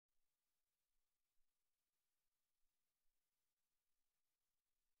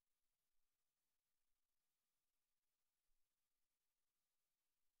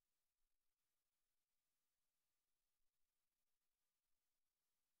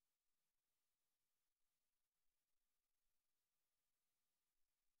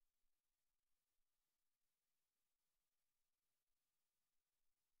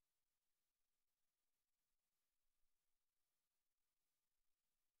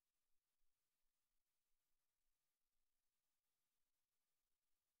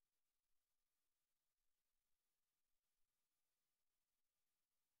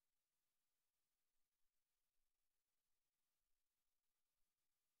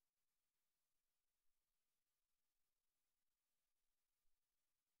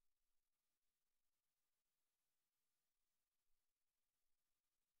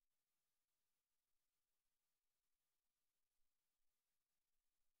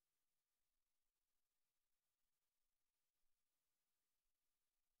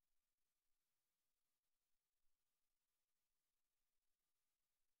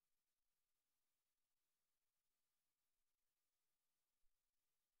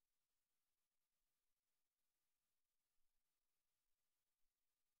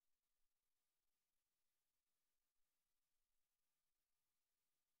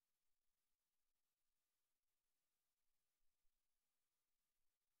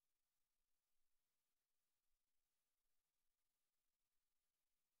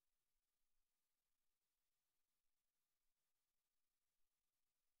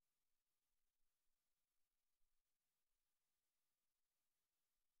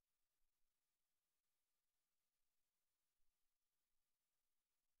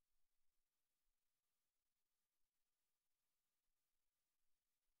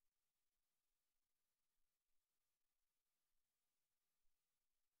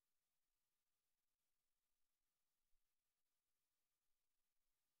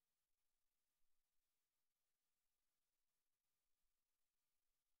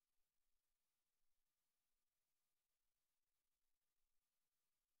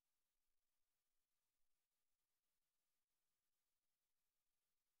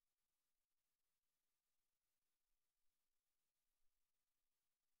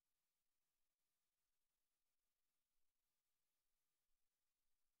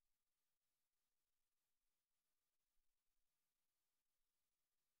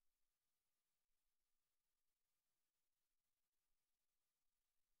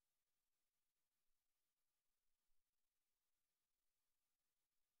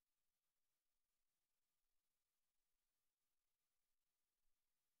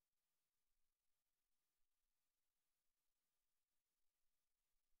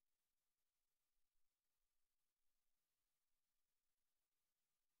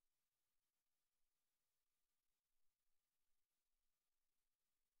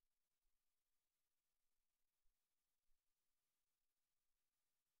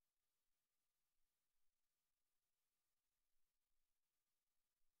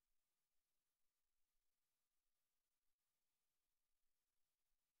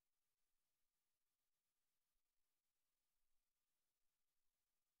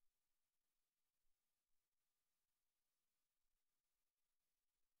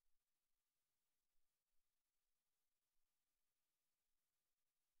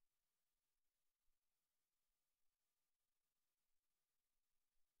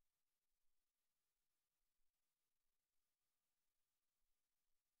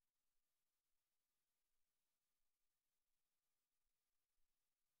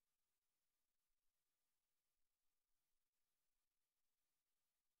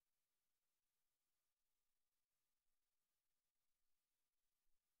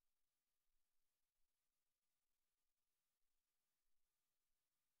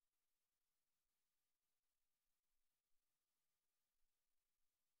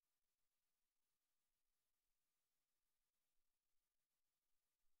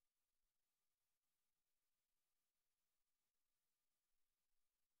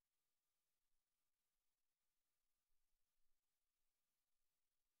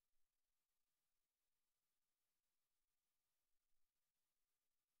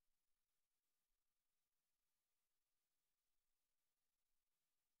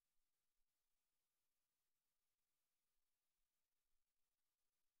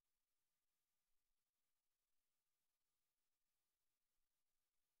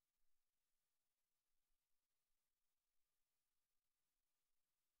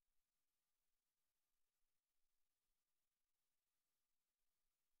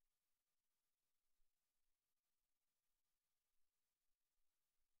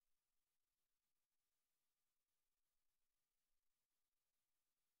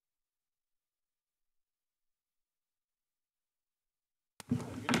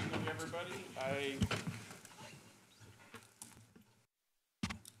everybody.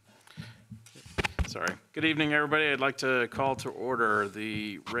 Sorry. Good evening, everybody. I'd like to call to order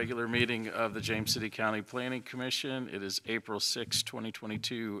the regular meeting of the James City County Planning Commission. It is April 6,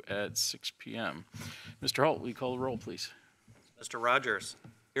 2022 at 6 p.m. Mr. Holt, will you call the roll, please? Mr. Rogers.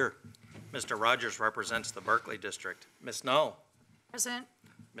 Here. Mr. Rogers represents the Marclay District. Ms. Knoll. Present.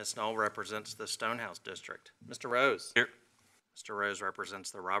 Ms. Knoll represents the Stonehouse District. Mr. Rose. Here. Mr. Rose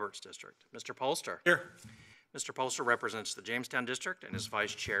represents the Roberts District. Mr. Polster. Here. Mr. Polster represents the Jamestown District and is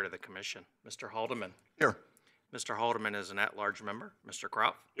vice chair to the commission. Mr. Haldeman. Here. Mr. Haldeman is an at-large member. Mr.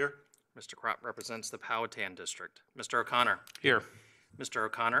 Kropp. Here. Mr. Kropp represents the Powhatan District. Mr. O'Connor. Here. Mr.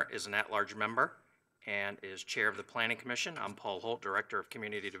 O'Connor is an at-large member and is chair of the Planning Commission. I'm Paul Holt, Director of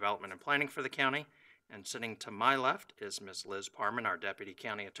Community Development and Planning for the county. And sitting to my left is Ms. Liz Parman, our Deputy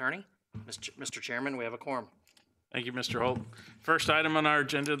County Attorney. Mr. Chairman, we have a quorum. Thank you, Mr. Holt. First item on our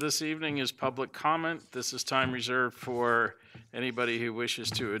agenda this evening is public comment. This is time reserved for anybody who wishes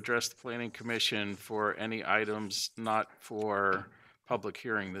to address the Planning Commission for any items not for public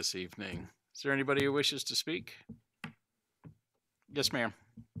hearing this evening. Is there anybody who wishes to speak? Yes, ma'am.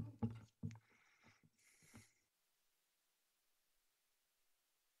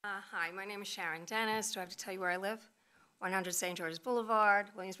 Hi, my name is Sharon Dennis. Do I have to tell you where I live? 100 St. George's Boulevard,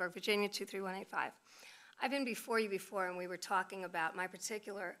 Williamsburg, Virginia, 23185. I've been before you before, and we were talking about my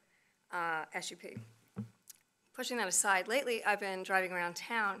particular SUP. Pushing that aside, lately I've been driving around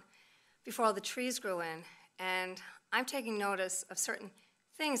town before all the trees grew in, and I'm taking notice of certain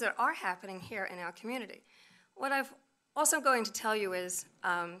things that are happening here in our community. What I've also going to tell you is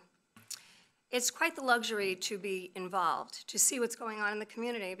it's quite the luxury to be involved, to see what's going on in the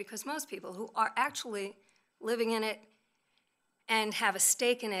community, because most people who are actually living in it and have a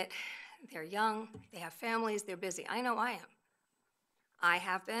stake in it, they're young, they have families, they're busy. I know I am. I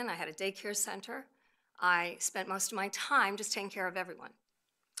have been. I had a daycare center. I spent most of my time just taking care of everyone.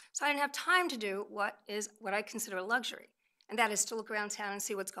 So I didn't have time to do what I consider a luxury, and that is to look around town and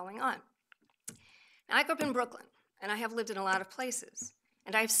see what's going on. Now, I grew up in Brooklyn, and I have lived in a lot of places.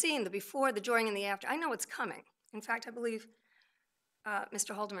 And I've seen the before, the during, and the after. I know what's coming. In fact, I believe,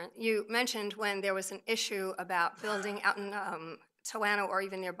 Mr. Haldeman, you mentioned when there was an issue about building out in Toano or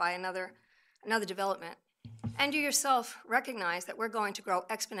even nearby another development. And you yourself recognize that we're going to grow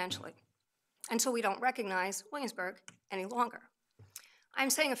exponentially until we don't recognize Williamsburg any longer. I'm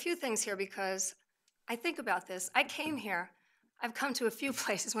saying a few things here because I think about this. I came here. I've come to a few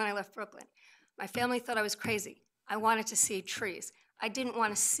places when I left Brooklyn. My family thought I was crazy. I wanted to see trees. I didn't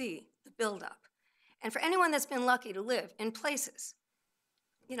want to see the buildup. And for anyone that's been lucky to live in places,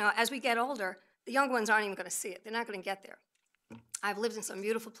 you know, as we get older, the young ones aren't even going to see it. They're not going to get there. I've lived in some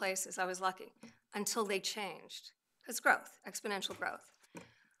beautiful places. I was lucky until they changed. It's growth, exponential growth.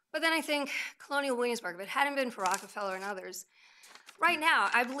 But then I think Colonial Williamsburg, if it hadn't been for Rockefeller and others, right now,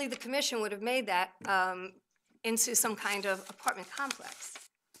 I believe the commission would have made that into some kind of apartment complex.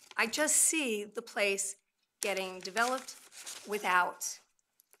 I just see the place getting developed without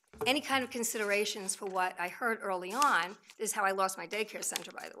any kind of considerations for what I heard early on. This is how I lost my daycare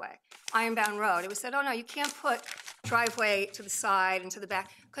center, by the way. Ironbound Road. It was said, oh no, you can't put driveway to the side and to the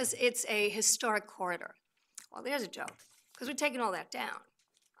back because it's a historic corridor. Well, there's a joke, because we're taking all that down.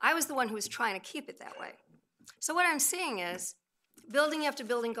 I was the one who was trying to keep it that way. So what I'm seeing is building after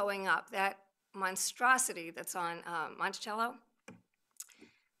building going up, that monstrosity that's on Monticello.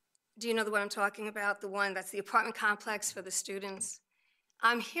 Do you know the one I'm talking about? The one that's the apartment complex for the students?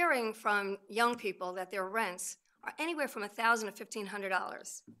 I'm hearing from young people that their rents are anywhere from $1,000 to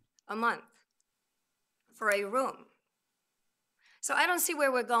 $1,500 a month for a room. So I don't see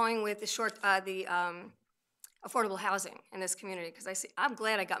where we're going with the affordable housing in this community, because I'm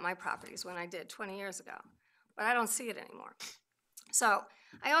glad I got my properties when I did 20 years ago, but I don't see it anymore. So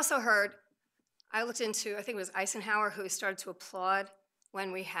I also heard, I looked into, I think it was Eisenhower who started to applaud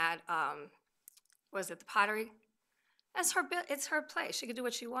when we had, was it the Pottery? It's her place. She can do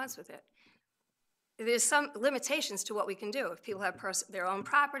what she wants with it. There's some limitations to what we can do if people have their own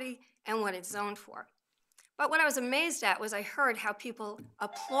property and what it's zoned for. But what I was amazed at was I heard how people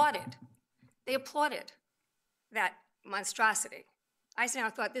applauded. They applauded that monstrosity.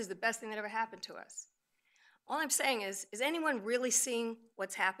 Eisenhower thought this is the best thing that ever happened to us. All I'm saying is anyone really seeing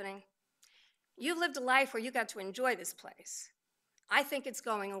what's happening? You've lived a life where you got to enjoy this place. I think it's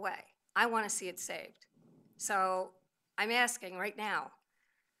going away. I want to see it saved. So I'm asking right now,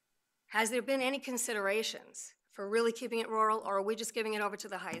 has there been any considerations for really keeping it rural, or are we just giving it over to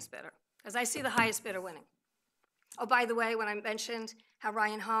the highest bidder? Because I see the highest bidder winning. Oh, by the way, when I mentioned how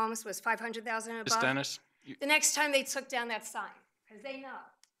Ryan Holmes was $500,000 and above, Ms. Dennis, the next time they took down that sign, because they know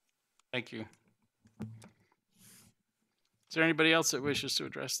Thank you. Is there anybody else that wishes to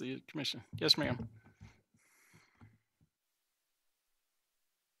address the commission? Yes, ma'am.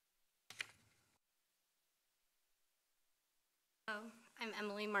 I'm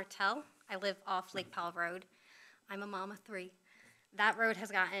Emily Martell. I live off Lake Powell Road. I'm a mom of 3. That road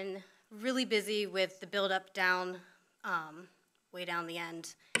has gotten really busy with the buildup down, way down the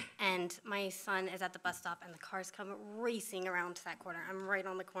end. And my son is at the bus stop and the cars come racing around to that corner. I'm right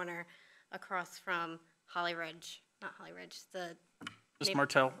on the corner across from Holly Ridge, not Holly Ridge, Ms.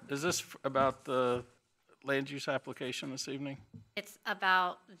 Martell, is this about the land use application this evening? it's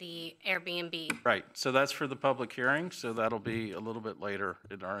about the Airbnb. Right, so that's for the public hearing, so that'll be a little bit later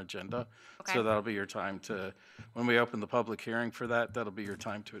in our agenda. Okay. So that'll be your time to, when we open the public hearing for that, that'll be your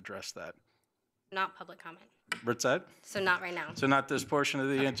time to address that. Not public comment. What's that? So not right now. So not this portion of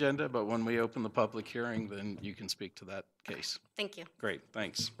the agenda, but when we open the public hearing, then you can speak to that case. Thank you. Great,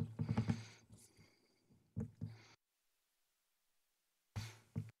 thanks.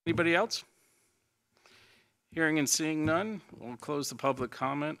 Anybody else? Hearing and seeing none, we'll close the public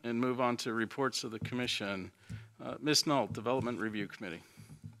comment and move on to reports of the commission. Ms. Knoll, Development Review Committee.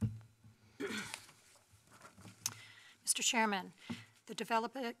 Mr. Chairman, the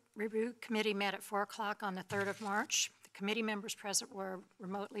Development Review Committee met at 4 o'clock on the 3rd of March. The committee members present were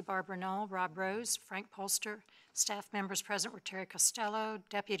remotely Barbara Knoll, Rob Rose, Frank Polster. Staff members present were Terry Costello,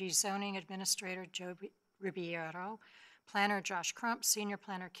 Deputy Zoning Administrator Joe Ribeiro, Planner Josh Crump, Senior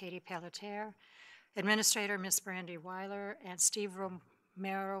Planner Katie Pelletier, Administrator Ms. Brandy Weiler, and Steve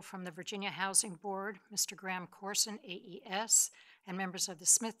Romero from the Virginia Housing Board, Mr. Graham Corson, AES, and members of the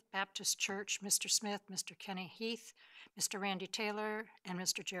Smith Baptist Church, Mr. Smith, Mr. Kenny Heath, Mr. Randy Taylor, and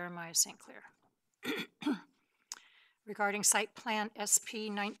Mr. Jeremiah St. Clair. Regarding Site Plan SP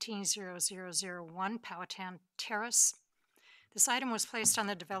 190001, Powhatan Terrace, this item was placed on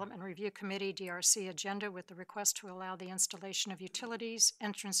the Development Review Committee DRC agenda with the request to allow the installation of utilities,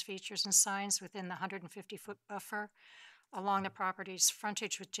 entrance features, and signs within the 150-foot buffer along the property's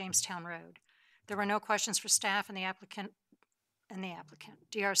frontage with Jamestown Road. There were no questions for staff and the applicant.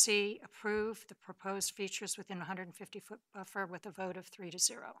 DRC approved the proposed features within a 150-foot buffer with a vote of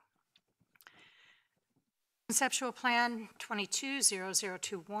 3-0. Conceptual Plan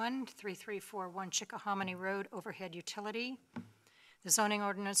 220021, 3341 Chickahominy Road Overhead Utility. The zoning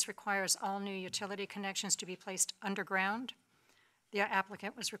ordinance requires all new utility connections to be placed underground. The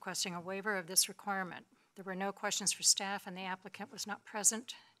applicant was requesting a waiver of this requirement. There were no questions for staff and the applicant was not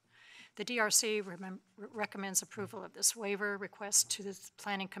present. The DRC recommends approval of this waiver request to the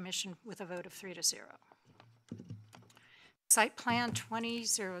Planning Commission with a vote of 3-0. Site Plan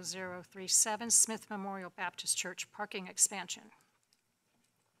 200037, Smith Memorial Baptist Church Parking Expansion.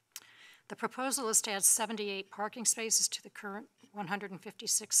 The proposal is to add 78 parking spaces to the current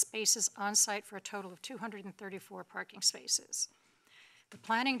 156 spaces on site for a total of 234 parking spaces. The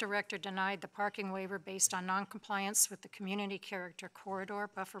planning director denied the parking waiver based on noncompliance with the community character corridor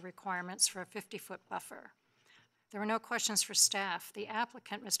buffer requirements for a 50-foot buffer. There were no questions for staff. The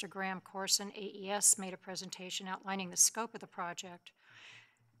applicant, Mr. Graham Corson, AES, made a presentation outlining the scope of the project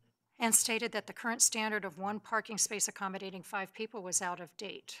and stated that the current standard of 1 parking space accommodating 5 people was out of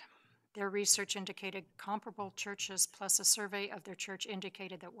date. Their research indicated comparable churches plus a survey of their church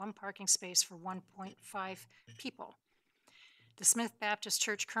indicated that 1 parking space for 1.5 people. The Smith Baptist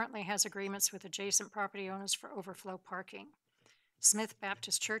Church currently has agreements with adjacent property owners for overflow parking. Smith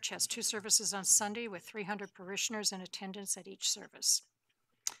Baptist Church has 2 services on Sunday with 300 parishioners in attendance at each service.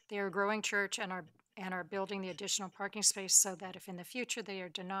 They are a growing church and are building the additional parking space so that if in the future they are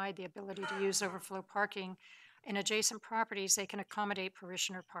denied the ability to use overflow parking in adjacent properties, they can accommodate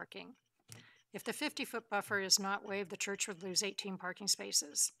parishioner parking. If the 50-foot buffer is not waived, the church would lose 18 parking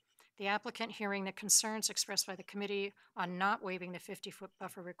spaces. The applicant, hearing the concerns expressed by the committee on not waiving the 50-foot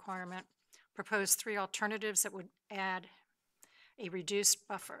buffer requirement, proposed 3 alternatives that would add a reduced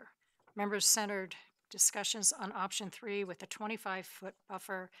buffer. Members centered discussions on option 3 with a 25-foot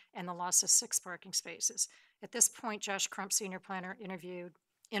buffer and the loss of 6 parking spaces. At this point, Josh Crump, senior planner,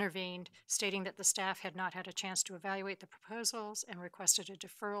 intervened, stating that the staff had not had a chance to evaluate the proposals and requested a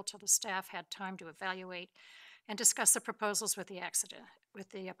deferral till the staff had time to evaluate and discuss the proposals with the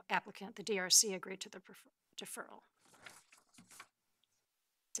applicant. The DRC agreed to the deferral.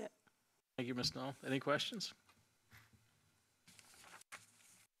 That's it. Thank you, Ms. Knoll. Any questions?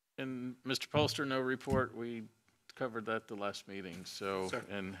 And Mr. Polster, no report. We covered that the last meeting, so,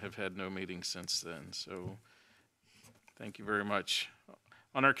 and have had no meetings since then. So thank you very much.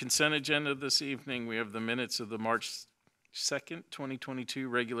 On our consent agenda this evening, we have the minutes of the March 2nd, 2022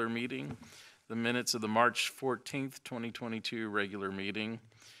 regular meeting, the minutes of the March 14th, 2022 regular meeting,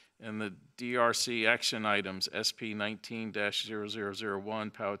 And the DRC action items, SP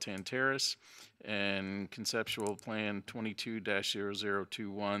 19-0001 Powhatan Terrace, and conceptual plan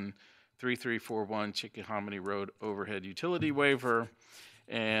 22-0021 3341 Chickahominy Road overhead utility waiver,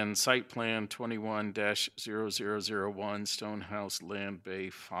 and site plan 21-0001 Stonehouse Land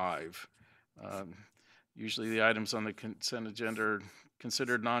Bay 5. Usually the items on the consent agenda are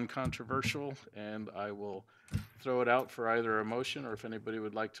considered non-controversial, and I will throw it out for either a motion or if anybody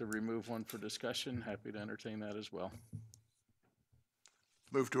would like to remove one for discussion, happy to entertain that as well.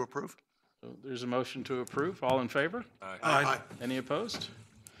 Move to approve. So there's a motion to approve. All in favor? Aye. Any opposed?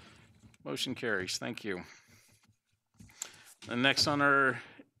 Motion carries. Thank you. And next on our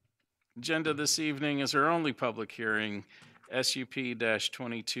agenda this evening is our only public hearing,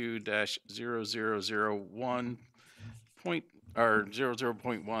 SUP-22-0001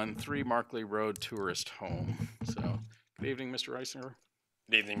 00.1 3 Marclay Road Tourist Home. So, good evening, Mr. Reisinger.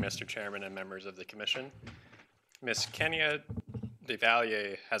 Good evening, Mr. Chairman and members of the Commission. Ms. Kenya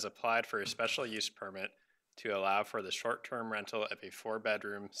DeValier has applied for a special use permit to allow for the short-term rental of a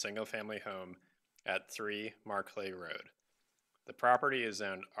 4-bedroom, single-family home at 3 Marclay Road. The property is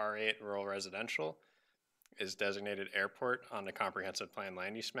zoned R8 Rural Residential, is designated airport on the comprehensive plan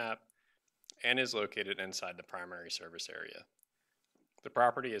land use map, and is located inside the primary service area. The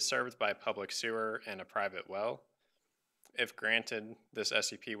property is served by public sewer and a private well. If granted, this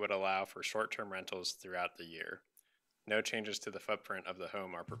SUP would allow for short-term rentals throughout the year. No changes to the footprint of the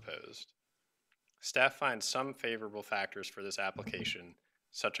home are proposed. Staff finds some favorable factors for this application,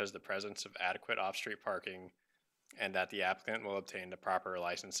 such as the presence of adequate off-street parking and that the applicant will obtain the proper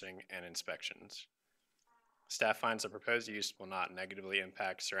licensing and inspections. Staff finds the proposed use will not negatively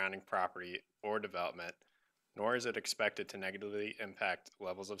impact surrounding property or development, nor is it expected to negatively impact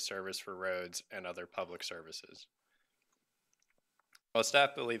levels of service for roads and other public services. While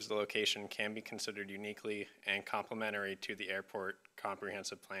staff believes the location can be considered uniquely and complementary to the airport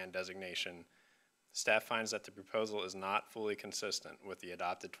comprehensive plan designation, staff finds that the proposal is not fully consistent with the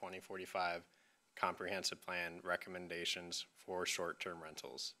adopted 2045 comprehensive plan recommendations for short-term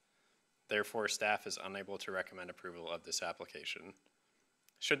rentals. Therefore, staff is unable to recommend approval of this application.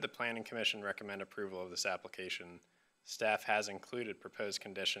 Should the Planning Commission recommend approval of this application, staff has included proposed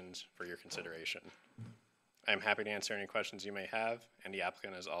conditions for your consideration. I am happy to answer any questions you may have, and the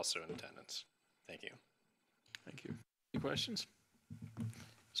applicant is also in attendance. Thank you. Thank you. Any questions?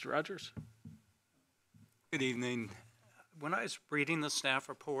 Mr. Rogers? Good evening. When I was reading the staff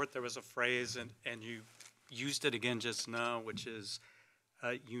report, there was a phrase, and you used it again just now, which is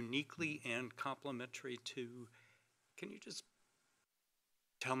uniquely and complementary to. Can you just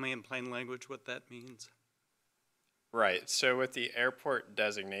tell me in plain language what that means? Right. So with the airport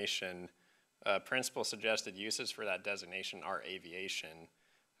designation, principal suggested uses for that designation are aviation.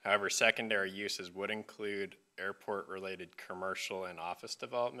 However, secondary uses would include airport-related commercial and office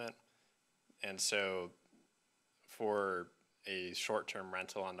development. And so for a short-term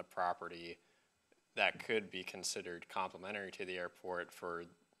rental on the property, that could be considered complementary to the airport for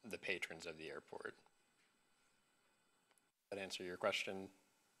the patrons of the airport. Does that answer your question?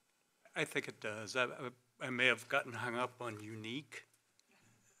 I think it does. I may have gotten hung up on unique.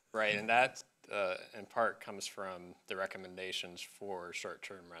 Right, and that in part comes from the recommendations for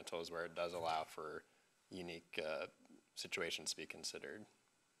short-term rentals where it does allow for unique situations to be considered.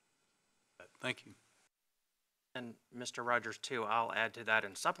 Thank you. And Mr. Rogers, too, I'll add to that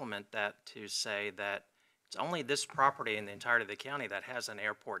and supplement that to say that it's only this property in the entirety of the county that has an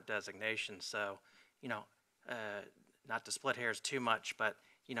airport designation. So, you know, not to split hairs too much, but,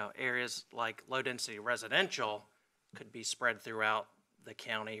 you know, areas like low-density residential could be spread throughout the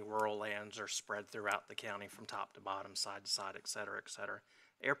county. Rural lands are spread throughout the county from top to bottom, side to side, et cetera, et cetera.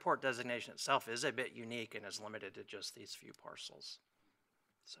 Airport designation itself is a bit unique and is limited to just these few parcels.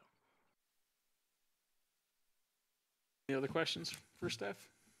 So. Any other questions for staff?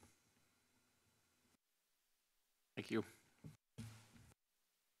 Thank you. At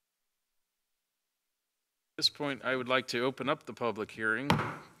this point, I would like to open up the public hearing.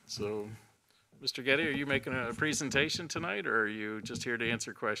 So, Mr. Getty, are you making a presentation tonight, or are you just here to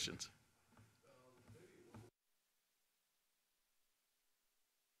answer questions?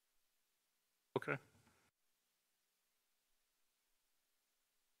 Okay.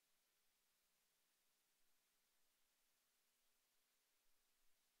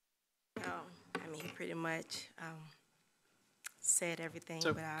 He pretty much said everything,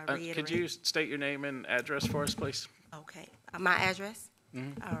 So, but I'll reiterate. could you state your name and address for us, please? Okay, my address?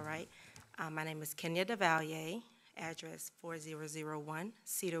 Mm-hmm. All right. My name is Kenya DeValier, address 4001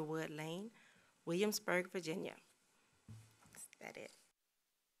 Cedarwood Lane, Williamsburg, Virginia. Is that it?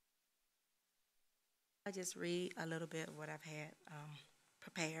 I just read a little bit of what I've had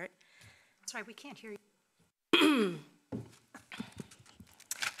prepared. Sorry, we can't hear you.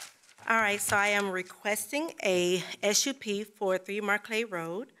 All right, so I am requesting a SUP for 3 Marclay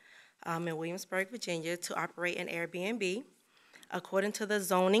Road in Williamsburg, Virginia, to operate an Airbnb. According to the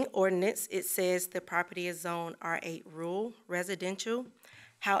zoning ordinance, it says the property is zoned R8 rural residential.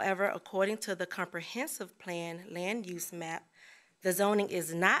 However, according to the comprehensive plan land use map, the zoning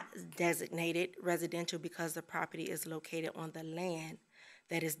is not designated residential because the property is located on the land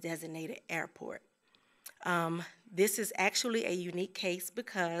that is designated airport. This is actually a unique case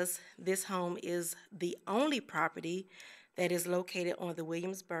because this home is the only property that is located on the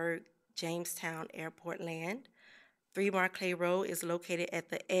Williamsburg-Jamestown Airport land. 3 Marclay Road is located at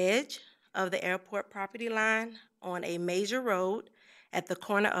the edge of the airport property line on a major road at the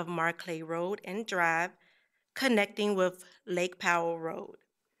corner of Marclay Road and Drive, connecting with Lake Powell Road.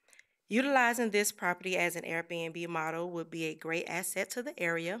 Utilizing this property as an Airbnb model would be a great asset to the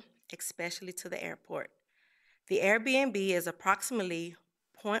area, especially to the airport. The Airbnb is approximately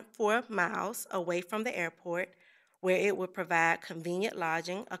 0.4 miles away from the airport, where it would provide convenient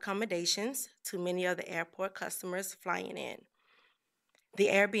lodging accommodations to many of the airport customers flying in. The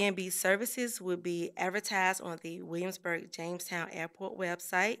Airbnb services would be advertised on the Williamsburg-Jamestown Airport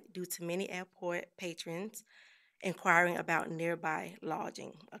website due to many airport patrons inquiring about nearby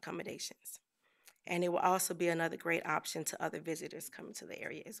lodging accommodations. And it will also be another great option to other visitors coming to the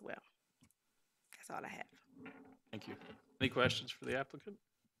area as well. That's all I have. Thank you. Any questions for the applicant?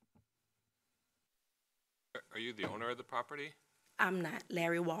 Are you the owner of the property? I'm not.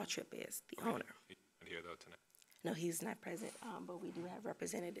 Larry Waltrip is the owner. He's not here though tonight. No, he's not present, but we do have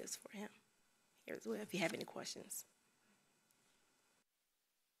representatives for him here as well, if you have any questions.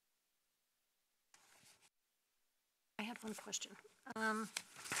 I had one question.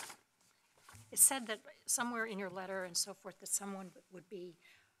 It said that somewhere in your letter and so forth that someone would be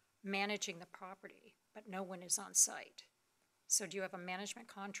managing the property, but no one is on site. So do you have a management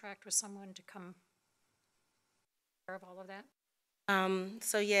contract with someone to come care of all of that?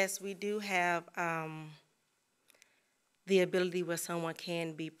 So yes, we do have the ability where someone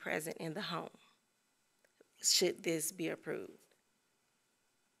can be present in the home, should this be approved.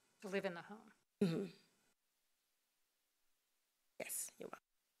 To live in the home? Mm-hmm. Yes, you're welcome.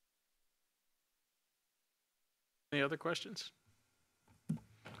 Any other questions?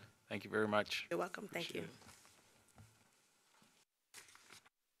 Thank you very much. You're welcome. Thank you.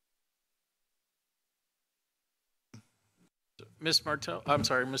 Ms. Martell, I'm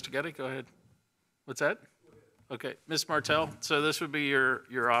sorry, Mr. Getty, go ahead. What's that? Okay, Ms. Martell, so this would be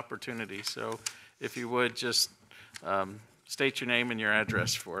your opportunity. So if you would just state your name and your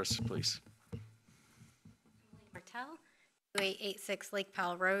address for us, please. Martell, 2886 Lake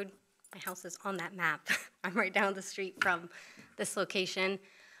Powell Road. My house is on that map. I'm right down the street from this location.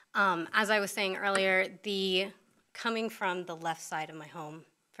 As I was saying earlier, coming from the left side of my home,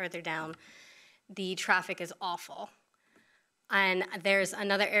 further down, the traffic is awful. And there's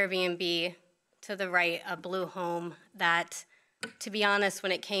another Airbnb to the right, a blue home, that, to be honest,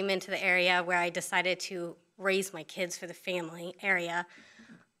 when it came into the area where I decided to raise my kids for the family area,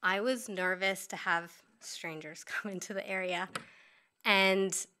 I was nervous to have strangers come into the area.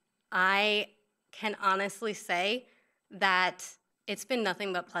 And I can honestly say that it's been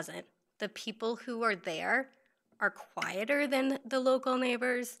nothing but pleasant. The people who are there are quieter than the local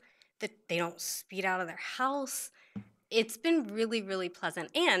neighbors, that they don't speed out of their house. It's been really, really pleasant.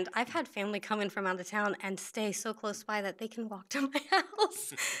 And I've had family come in from out of town and stay so close by that they can walk to my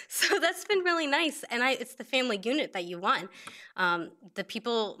house. So that's been really nice. And it's the family unit that you want. The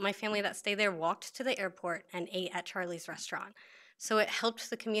people, my family that stay there, walked to the airport and ate at Charlie's restaurant. So it helped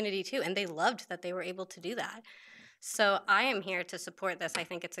the community too. And they loved that they were able to do that. So I am here to support this. I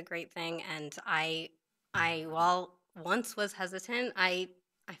think it's a great thing. And I while once was hesitant, I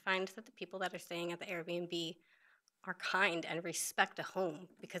find that the people that are staying at the Airbnb are kind and respect a home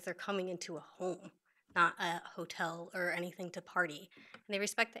because they're coming into a home, not a hotel or anything to party. And they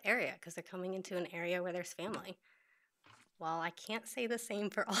respect the area because they're coming into an area where there's family. Well, I can't say the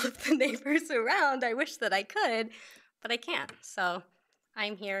same for all of the neighbors around. I wish that I could, but I can't. So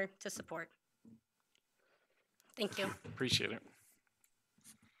I'm here to support. Thank you. Appreciate it.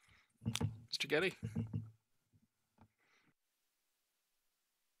 Mr. Getty?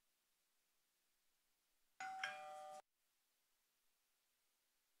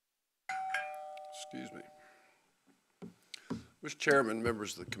 Excuse me. Mr. Chairman,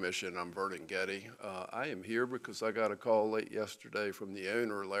 members of the commission, I'm Vernon Getty. I am here because I got a call late yesterday from the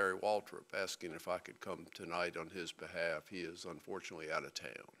owner, Larry Waltrip, asking if I could come tonight on his behalf. He is unfortunately out of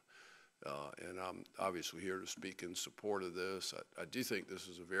town. And I'm obviously here to speak in support of this. I do think this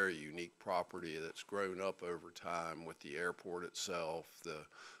is a very unique property that's grown up over time with the airport itself, the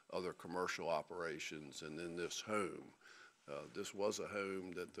other commercial operations, and then this home. This was a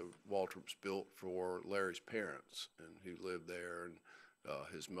home that the Waltrops built for Larry's parents, and who lived there. And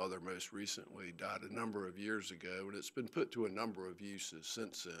his mother most recently died a number of years ago, and it's been put to a number of uses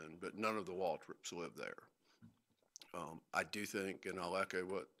since then, but none of the Waltrops live there. I do think, and I'll echo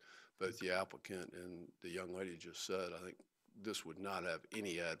what both the applicant and the young lady just said, I think this would not have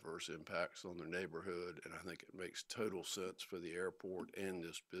any adverse impacts on the neighborhood, and I think it makes total sense for the airport and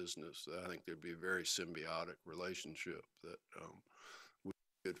this business. I think there'd be a very symbiotic relationship that would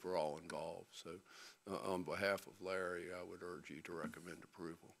be good for all involved. So on behalf of Larry, I would urge you to recommend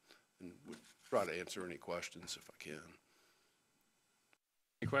approval, and would try to answer any questions if I can.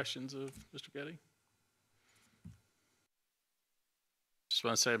 Any questions of Mr. Getty? Just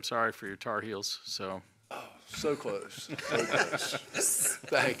want to say I'm sorry for your Tar Heels, so. Oh, so close, so close.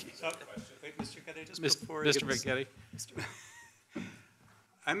 Thank you. Wait, Mr. Getty, just Mr. before you Mr. Getty?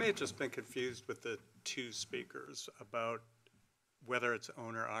 I may have just been confused with the two speakers about whether it's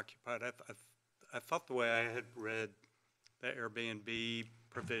owner occupied. I thought the way I had read the Airbnb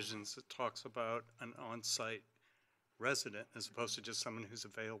provisions, it talks about an on-site resident as opposed to just someone who's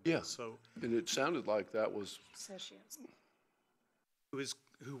available. Yeah. So And it sounded like that was,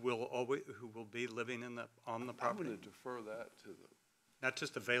 who will be living on the I'm property, going to defer that to the, not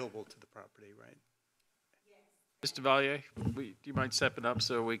just available to the property, right? Mr. Valier, do you mind stepping up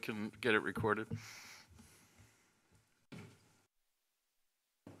so we can get it recorded?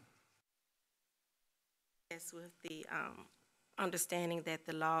 Yes, with the understanding that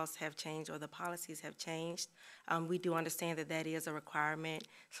the laws have changed or the policies have changed, we do understand that that is a requirement.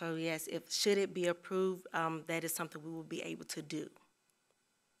 So yes, should it be approved, that is something we will be able to do.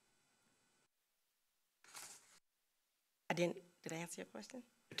 Did I answer your question?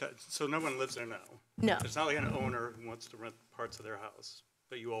 So no one lives there now? No. It's not like an owner who wants to rent parts of their house,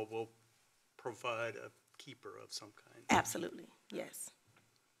 but you all will provide a keeper of some kind? Absolutely, yes.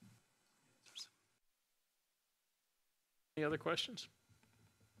 Any other questions?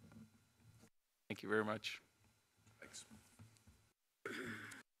 Thank you very much. thanks.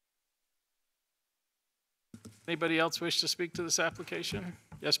 Anybody else wish to speak to this application?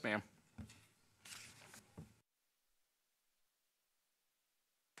 Yes, ma'am.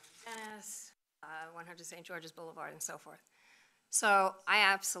 Dennis, 100 St. George's Boulevard and so forth. So I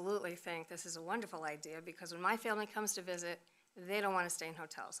absolutely think this is a wonderful idea because when my family comes to visit, they don't want to stay in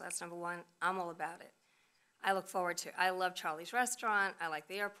hotels. So that's number one. I'm all about it. I look forward to it. I love Charlie's Restaurant. I like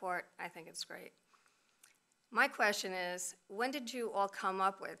the airport. I think it's great. My question is, when did you all come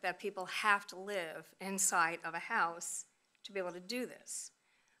up with that people have to live inside of a house to be able to do this?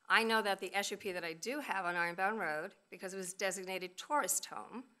 I know that the SUP that I do have on Ironbound Road, because it was designated tourist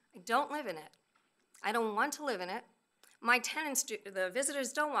home, I don't live in it. I don't want to live in it. My tenants, the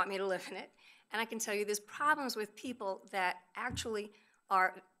visitors don't want me to live in it. And I can tell you there's problems with people that actually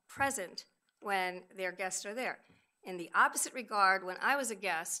are present when their guests are there. In the opposite regard, when I was a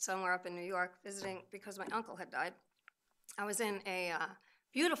guest somewhere up in New York visiting because my uncle had died, I was in a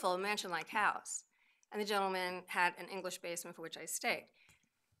beautiful mansion-like house, and the gentleman had an English basement for which I stayed.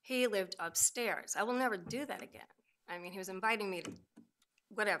 He lived upstairs. I will never do that again. I mean, he was inviting me to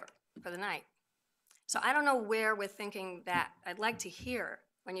whatever for the night. So I don't know where we're thinking that. I'd like to hear,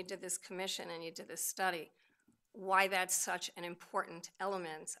 when you did this commission and you did this study, why that's such an important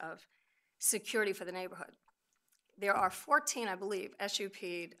element of security for the neighborhood. There are 14, I believe,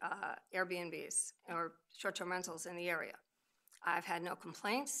 SUP'd Airbnbs or short-term rentals in the area. I've had no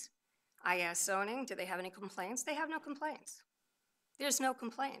complaints. I asked zoning, do they have any complaints? They have no complaints. There's no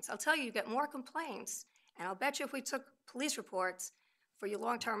complaints. I'll tell you, you get more complaints, and I'll bet you if we took police reports for you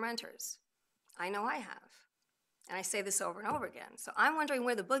long-term renters, I know I have. And I say this over and over again. So I'm wondering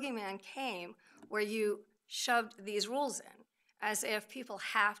where the boogeyman came, where you shoved these rules in, as if people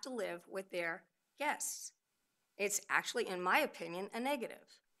have to live with their guests. It's actually, in my opinion, a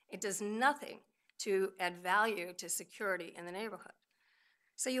negative. It does nothing to add value to security in the neighborhood.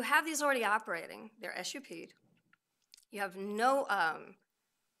 So you have these already operating, they're SUP'd. You have no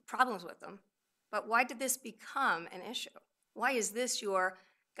problems with them, but why did this become an issue? Why is this your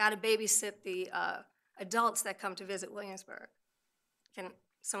gotta babysit the adults that come to visit Williamsburg? Can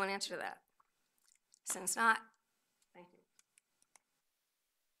someone answer that? Since not, thank you.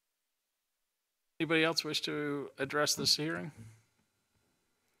 Anybody else wish to address this hearing?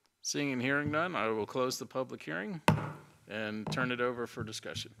 Seeing and hearing none, I will close the public hearing and turn it over for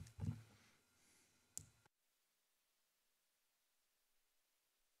discussion.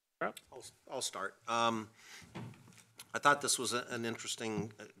 I'll start. I thought this was an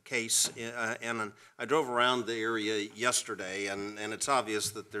interesting case, and I drove around the area yesterday, and it's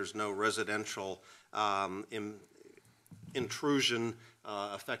obvious that there's no residential intrusion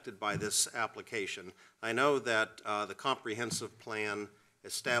affected by this application. I know that the comprehensive plan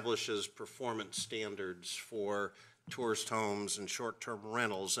establishes performance standards for tourist homes and short-term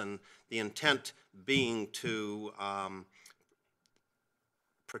rentals, and the intent being to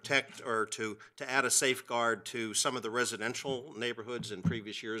protect or to add a safeguard to some of the residential neighborhoods. In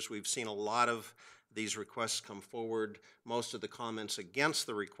previous years, we've seen a lot of these requests come forward. Most of the comments against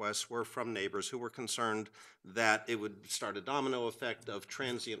the requests were from neighbors who were concerned that it would start a domino effect of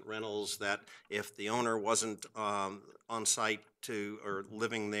transient rentals, that if the owner wasn't on site or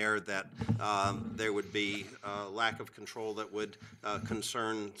living there, that there would be a lack of control that would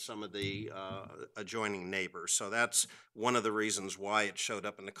concern some of the adjoining neighbors. So that's one of the reasons why it showed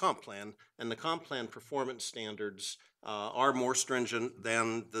up in the comp plan. And the comp plan performance standards are more stringent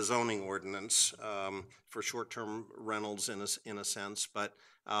than the zoning ordinance for short-term rentals in a sense, but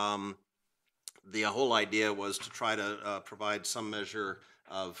the whole idea was to try to provide some measure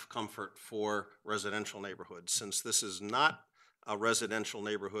of comfort for residential neighborhoods. Since this is not a residential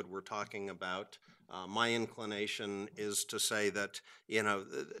neighborhood we're talking about, my inclination is to say that, you know,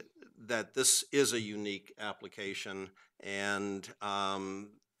 that this is a unique application, and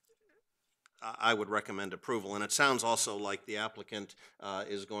I would recommend approval. And it sounds also like the applicant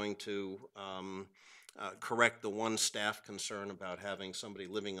is going to correct the one staff concern about having somebody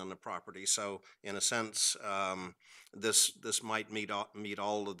living on the property. So in a sense, this might meet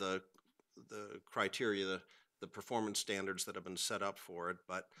all of the criteria, the performance standards that have been set up for it.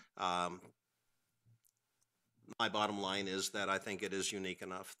 But my bottom line is that I think it is unique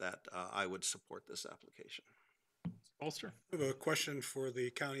enough that I would support this application. Bolster? I have a question for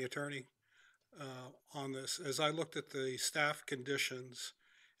the county attorney on this. As I looked at the staff conditions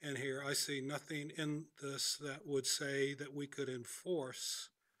in here, I see nothing in this that would say that we could enforce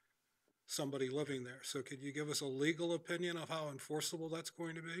somebody living there. So could you give us a legal opinion of how enforceable that's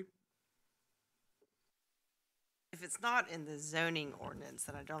going to be? If it's not in the zoning ordinance,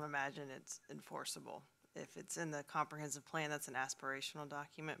 then I don't imagine it's enforceable. If it's in the comprehensive plan, that's an aspirational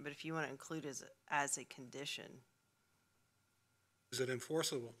document, but if you want to include it as a condition. Is it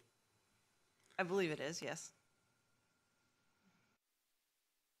enforceable? I believe it is, yes.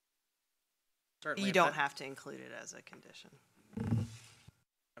 Certainly, You don't have to include it as a condition.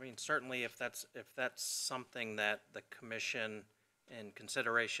 I mean, certainly if that's something that the commission, in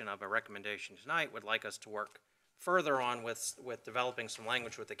consideration of a recommendation tonight, would like us to work further on with developing some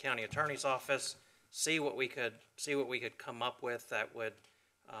language with the county attorney's office, see what we could come up with that would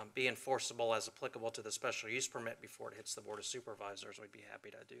be enforceable as applicable to the special use permit before it hits the Board of Supervisors, we'd be happy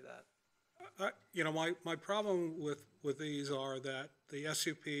to do that. You know, my problem with these are that the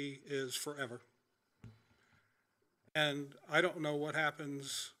SUP is forever. And I don't know what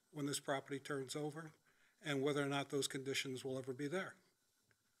happens when this property turns over and whether or not those conditions will ever be there.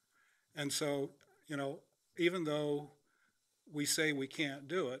 And so, you know, even though we say we can't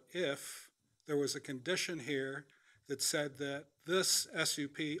do it, if there was a condition here that said that this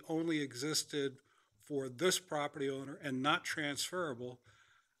SUP only existed for this property owner and not transferable,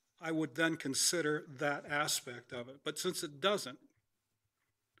 I would then consider that aspect of it. But since it doesn't,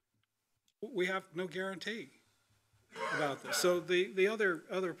 we have no guarantee about this. So the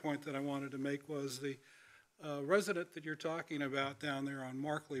other point that I wanted to make was the resident that you're talking about down there on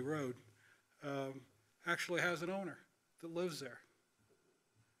Marclay Road actually has an owner that lives there.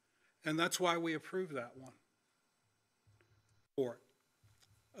 And that's why we approved that one for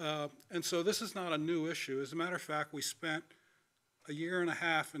it. And so this is not a new issue. As a matter of fact, we spent a year and a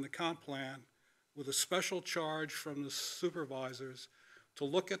half in the comp plan with a special charge from the supervisors to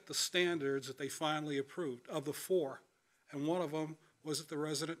look at the standards that they finally approved of the 4. And one of them was that the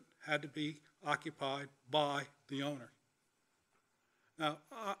resident had to be occupied by the owner. Now,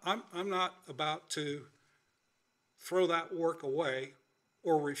 I'm not about to throw that work away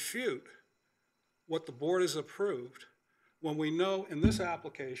or refute what the board has approved when we know in this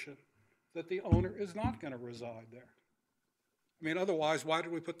application that the owner is not going to reside there. I mean, otherwise, why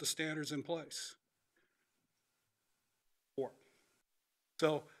did we put the standards in place?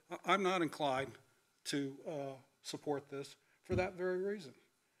 So I'm not inclined to support this for that very reason.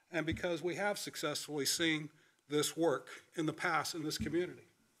 And because we have successfully seen this work in the past in this community.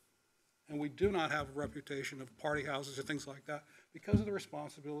 And we do not have a reputation of party houses or things like that because of the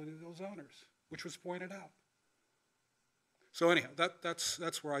responsibility of those owners, which was pointed out. So anyhow,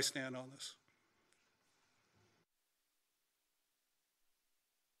 that's where I stand on this.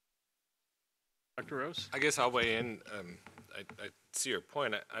 Dr. Rose? I guess I'll weigh in. I see your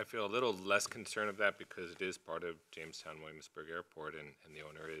point. I feel a little less concerned of that because it is part of Jamestown-Williamsburg Airport, and the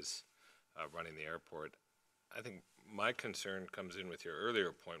owner is running the airport. I think my concern comes in with your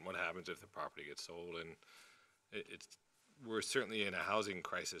earlier point. What happens if the property gets sold? And we're certainly in a housing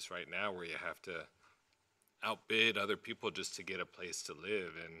crisis right now where you have to outbid other people just to get a place to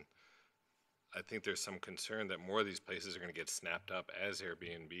live. And I think there's some concern that more of these places are going to get snapped up as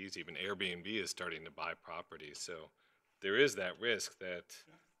Airbnbs. Even Airbnb is starting to buy properties. So there is that risk that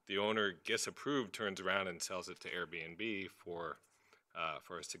the owner gets approved, turns around and sells it to Airbnb for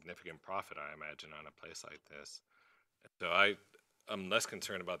a significant profit, I imagine, on a place like this. So I'm less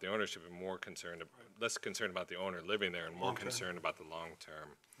concerned about the ownership and less concerned about the owner living there and more concerned about the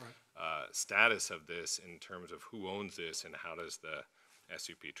long-term status of this in terms of who owns this and how does the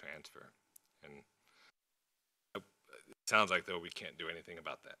SUP transfer. And it sounds like, though, we can't do anything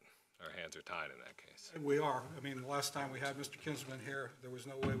about that. Our hands are tied in that case. We are. I mean, the last time we had Mr. Kinsman here, there was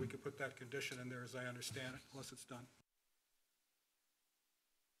no way we could put that condition in there, as I understand it, unless it's done.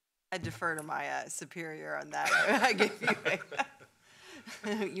 I defer to my superior on that. I give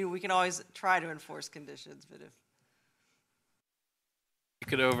you we can always try to enforce conditions, but if You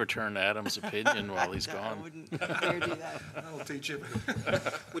could overturn Adam's opinion while he's I gone. wouldn't dare do that. That'll teach him.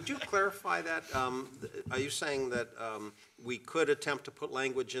 Would you clarify that? Are you saying that we could attempt to put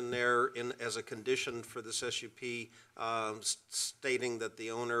language in there as a condition for this SUP stating that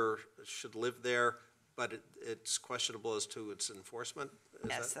the owner should live there, but it's questionable as to its enforcement?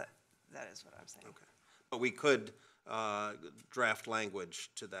 Yes, that is what I'm saying. Okay. But we could draft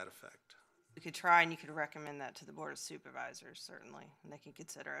language to that effect. You could try, and you could recommend that to the Board of Supervisors, certainly, and they can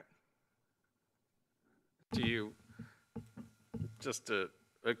consider it. Do you, just a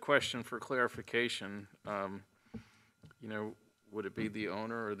question for clarification, would it be the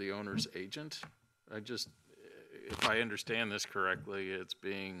owner or the owner's agent? If I understand this correctly, it's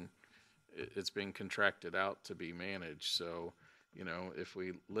being contracted out to be managed. So, if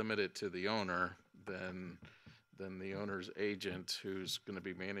we limit it to the owner, then the owner's agent who's going to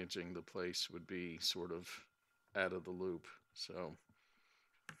be managing the place would be sort of out of the loop. So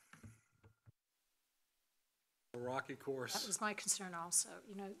A rocky course. That was my concern also.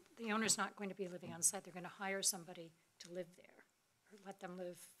 The owner's not going to be living on site. They're going to hire somebody to live there or let them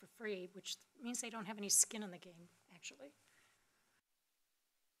live for free, which means they don't have any skin in the game, actually.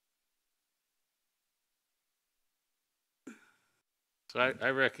 So I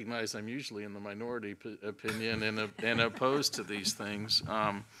recognize I'm usually in the minority opinion and opposed to these things,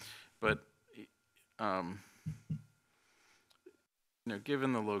 but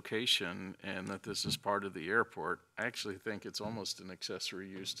given the location and that this is part of the airport, I actually think it's almost an accessory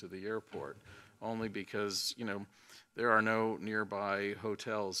use to the airport, only because there are no nearby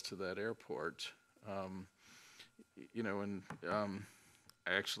hotels to that airport, and I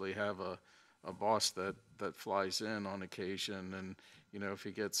actually have a boss that flies in on occasion, and if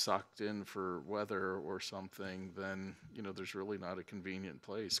he gets sucked in for weather or something, then there's really not a convenient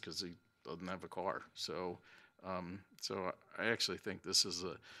place because he doesn't have a car. So I actually think this is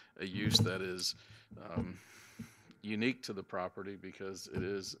a use that is unique to the property because it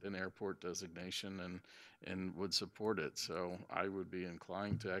is an airport designation and would support it. So I would be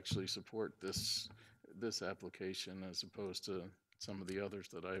inclined to actually support this application as opposed to some of the others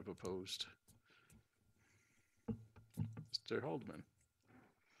that I have opposed. Mr. Holdman.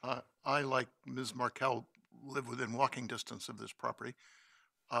 I, like Ms. Markell, live within walking distance of this property.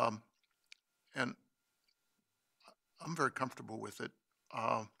 And I'm very comfortable with it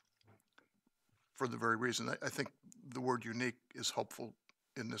for the very reason. I think the word unique is helpful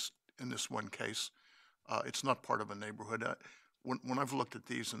in this one case. It's not part of a neighborhood. When I've looked at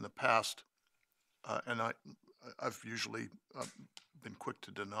these in the past, and I've usually been quick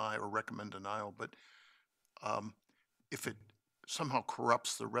to deny or recommend denial, but if it somehow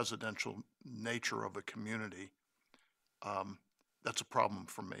corrupts the residential nature of a community, that's a problem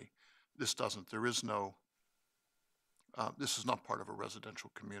for me. This doesn't. There is no, this is not part of a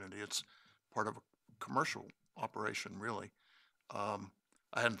residential community. It's part of a commercial operation, really. I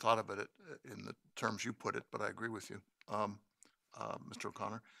hadn't thought of it in the terms you put it, but I agree with you, Mr.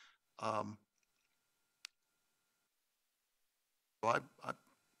 O'Connor. So I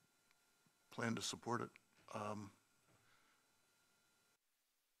plan to support it.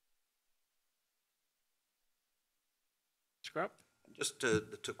 Scrap? Just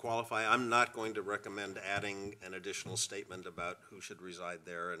to qualify, I'm not going to recommend adding an additional statement about who should reside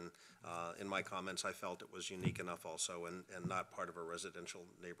there. And in my comments, I felt it was unique enough also and not part of a residential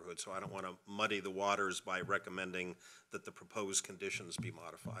neighborhood. So I don't want to muddy the waters by recommending that the proposed conditions be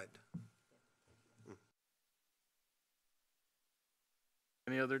modified.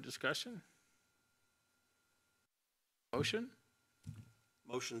 Any other discussion? Motion?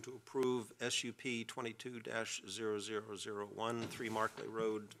 Motion to approve SUP 22-0001, 3 Marclay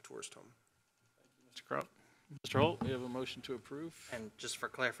Road, Tourist Home. Mr. Crop? Mr. Holt, we have a motion to approve. And just for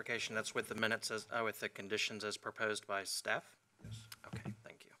clarification, that's with the minutes as, with the conditions as proposed by staff? Yes. Okay,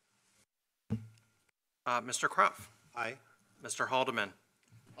 thank you. Mr. Croft? Aye. Mr. Haldeman?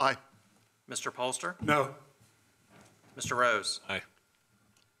 Aye. Mr. Polster? No. Mr. Rose? Aye.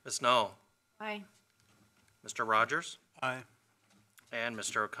 Ms. Knoll? Aye. Mr. Rogers? Aye. And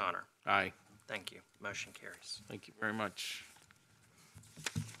Mr. O'Connor? Aye. Thank you. Motion carries. Thank you very much.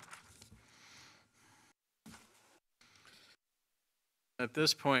 At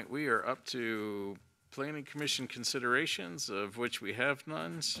this point, we are up to Planning Commission considerations, of which we have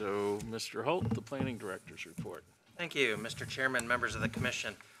none. So, Mr. Holt, the Planning Director's report. Thank you, Mr. Chairman, members of the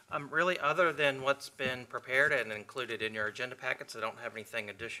commission. Really, other than what's been prepared and included in your agenda packets, I don't have anything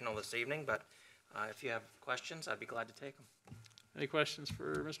additional this evening, but if you have questions, I'd be glad to take them. Any questions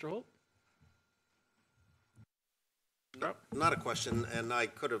for Mr. Holt? Not a question, and I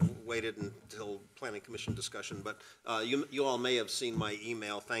could have waited until Planning Commission discussion, but you all may have seen my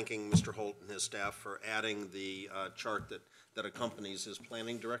email thanking Mr. Holt and his staff for adding the chart that accompanies his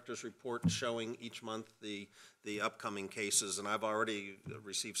Planning Director's report showing each month the upcoming cases, and I've already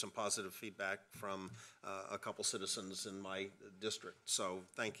received some positive feedback from a couple citizens in my district. So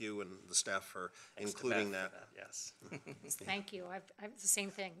thank you and the staff for including that. Yes. Thank you. I've the same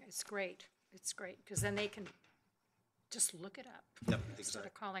thing. It's great. It's great, because then they can just look it up. Yep, Instead exactly.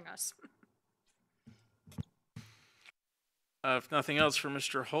 of calling us. If nothing else for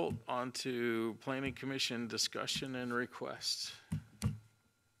Mr. Holt, on to Planning Commission discussion and requests.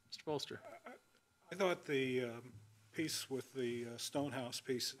 Mr. Bolster. I thought the piece with the Stonehouse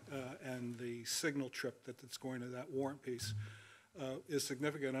piece and the signal trip that's going to that warrant piece is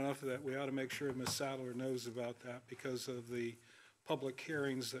significant enough that we ought to make sure Ms. Sadler knows about that because of the public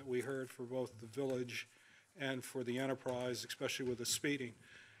hearings that we heard for both the village and for the enterprise, especially with the speeding.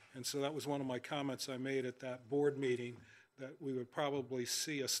 And so that was one of my comments I made at that board meeting, that we would probably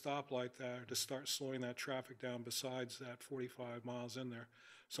see a stoplight there to start slowing that traffic down besides that 45 miles in there.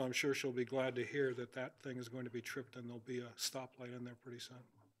 So I'm sure she'll be glad to hear that that thing is going to be tripped and there'll be a stoplight in there pretty soon.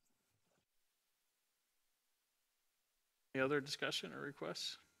 Any other discussion or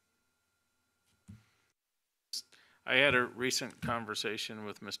requests? I had a recent conversation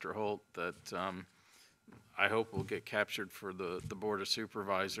with Mr. Holt that I hope will get captured for the Board of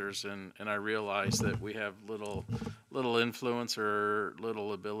Supervisors, and I realize that we have little influence or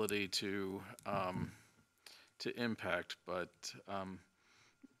little ability to impact, but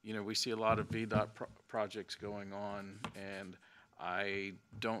you know, we see a lot of VDOT projects going on, and I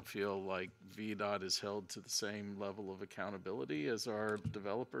don't feel like VDOT is held to the same level of accountability as our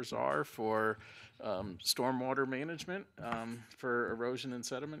developers are for stormwater management, for erosion and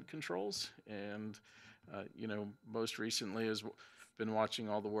sediment controls. And, you know, most recently has been watching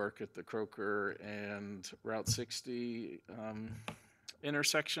all the work at the Croker and Route 60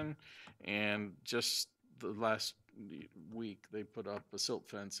 intersection. And just the last week, they put up a silt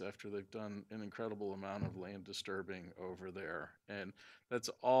fence after they've done an incredible amount of land disturbing over there. And that's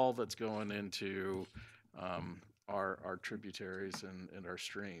all that's going into our tributaries and our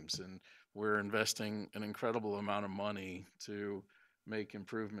streams. And we're investing an incredible amount of money to make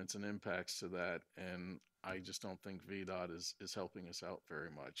improvements and impacts to that. And I just don't think VDOT is helping us out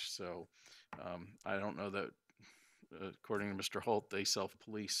very much. So I don't know that, according to Mr. Holt, they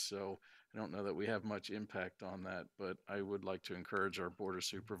self-police. So I don't know that we have much impact on that, but I would like to encourage our Board of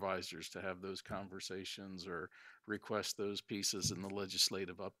Supervisors to have those conversations or request those pieces in the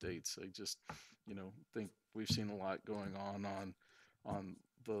legislative updates. I just, you know, think we've seen a lot going on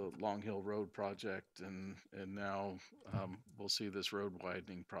the Long Hill Road project, and now we'll see this road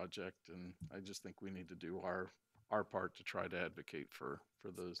widening project, and I just think we need to do our part to try to advocate for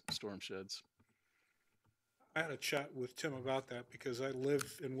those storm sheds. I had a chat with Tim about that because I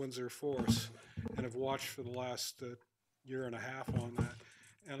live in Windsor Forest and have watched for the last year and a half on that.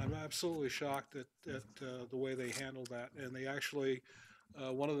 And I'm absolutely shocked at the way they handled that. And they actually,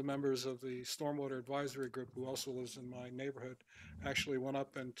 one of the members of the Stormwater Advisory Group, who also lives in my neighborhood, actually went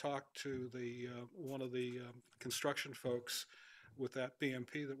up and talked to the one of the construction folks with that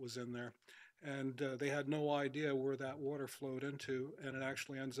BMP that was in there. And they had no idea where that water flowed into, and it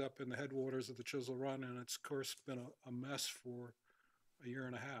actually ends up in the headwaters of the Chisel Run, and it's, of course, been a mess for a year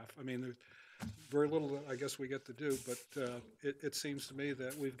and a half. I mean, there's very little that I guess we get to do, but it seems to me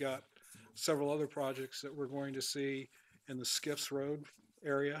that we've got several other projects that we're going to see in the Skiffs Road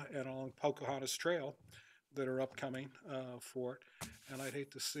area and along Pocahontas Trail that are upcoming for it. And I'd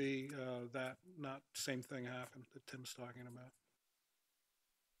hate to see that same thing happen that Tim's talking about.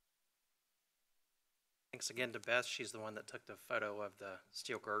 Thanks again to Beth. She's the one that took the photo of the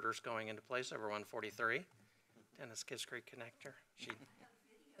steel girders going into place over 143. Dennis Kids Creek Connector. She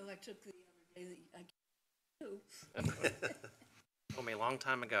I took the other day that I can't do. told me a long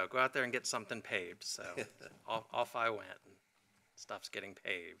time ago, go out there and get something paved. So off I went. And stuff's getting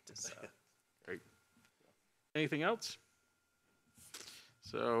paved. So. Great. Anything else?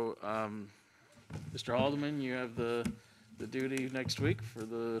 So, Mr. Haldeman, you have the duty next week for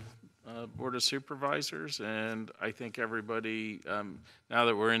the Board of Supervisors, and I think everybody, now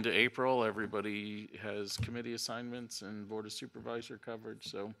that we're into April, everybody has committee assignments and Board of Supervisor coverage.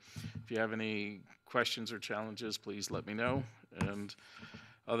 So if you have any questions or challenges, please let me know. And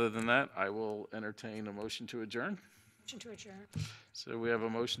other than that, I will entertain a motion to adjourn. Motion to adjourn. So we have a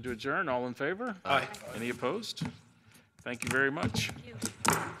motion to adjourn. All in favor? Aye. Any opposed? Thank you very much. Thank you.